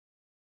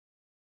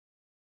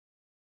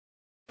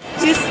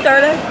You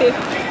start at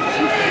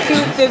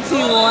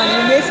 2:51.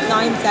 You missed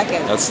 9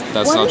 seconds.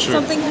 That's what not if true.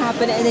 Something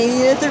happened and they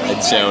needed to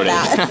recheck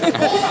that?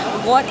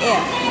 What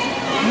if?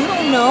 You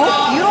don't know.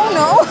 You don't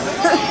know.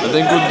 I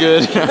think we're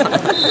good.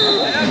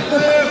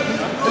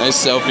 Nice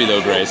selfie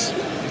though, Grace.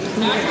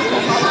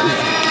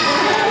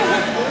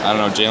 I don't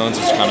know. Jalen's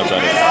is kind of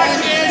better.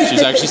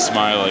 She's actually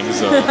smiling.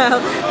 So. I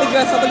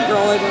saw the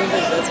girl like going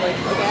like this. Like,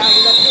 okay,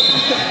 that's it.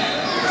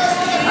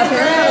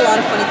 Apparently, I have a lot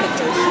of funny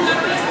pictures.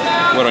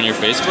 What, on your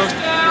Facebook?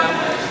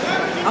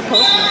 I'll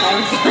post them if I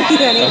haven't seen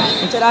any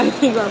that I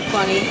think are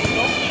funny.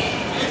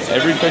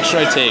 Every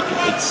picture I take,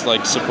 it's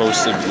like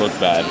supposed to look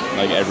bad.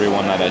 Like every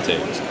one that I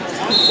take. It's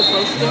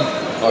supposed to?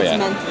 Oh yeah.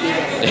 It's meant to be.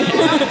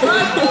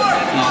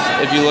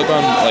 If you look on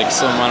like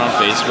someone on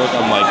Facebook,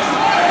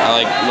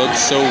 I look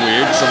so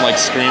weird because I'm like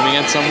screaming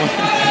at someone.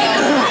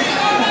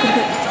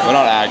 But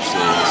not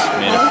actually, just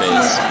made a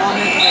face.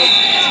 Comment, like,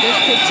 this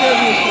picture of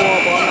me is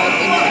horrible.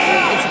 I'm like,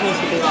 it's supposed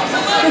to be like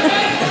that.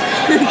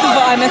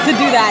 I meant to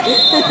do that.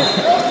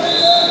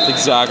 That's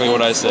exactly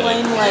what I said.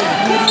 Explain like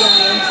beauty on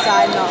the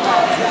inside, not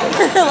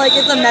outside. Like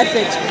it's a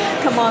message.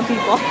 Come on,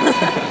 people.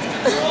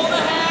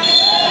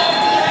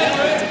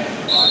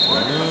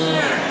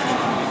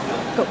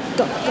 Go,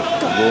 go, go,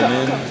 go,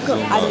 Woman, go,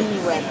 go. I didn't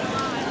even win.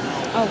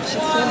 Oh,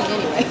 she's winning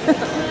anyway.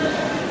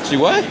 She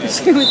what?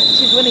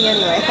 She's winning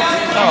anyway.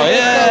 Oh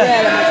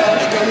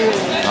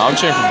yeah. No, I'm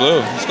cheering for blue.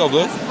 Let's go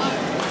blue.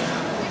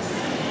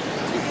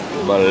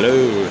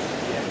 Blue.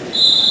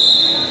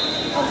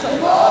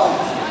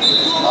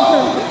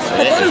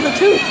 I thought it was a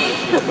tooth. I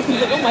was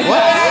like, oh my god.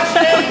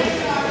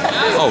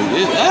 Oh,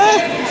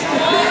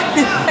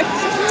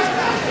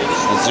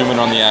 let's zoom in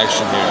on the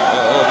action here.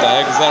 Oh, what the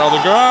heck is that on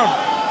the ground?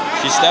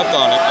 She stepped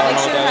on it. I don't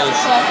know what that is.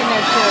 In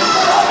there too.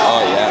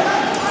 Oh yeah.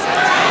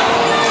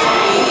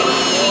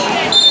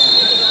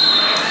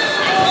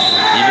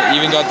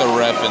 Even got the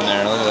rep in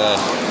there. Look at that.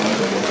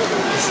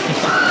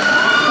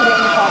 Put it in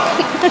your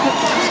pocket.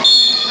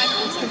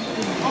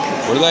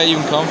 Where did that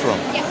even come from?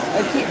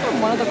 It came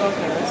from one of the girls'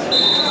 parents.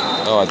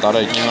 Oh, I thought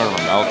it came out of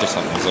her mouth or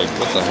something. I was like,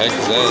 what the heck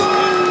is that?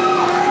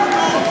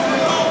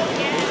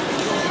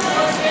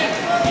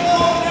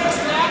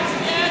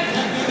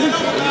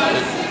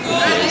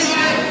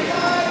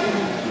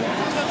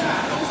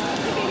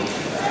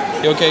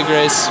 You okay,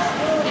 Grace?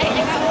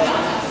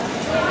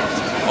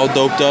 All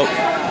doped up?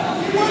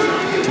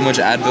 Too much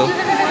Advil?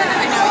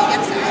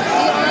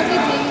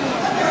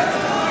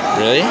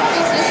 Really?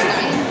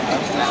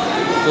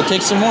 Go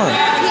take some more.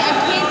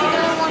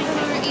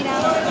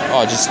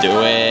 Oh, just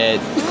do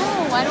it.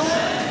 No, I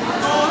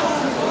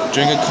don't.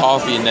 Drink a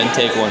coffee and then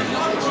take one.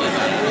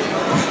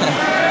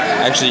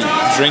 Actually,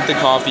 drink the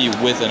coffee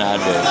with an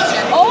Advil.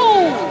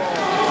 Oh!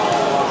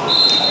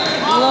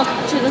 Look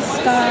to the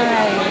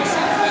sky.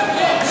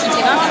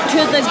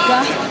 To the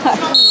God.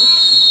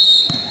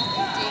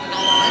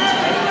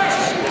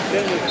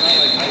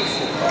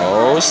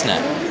 Oh,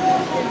 snap.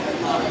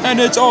 And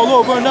it's all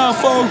over now,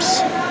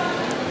 folks.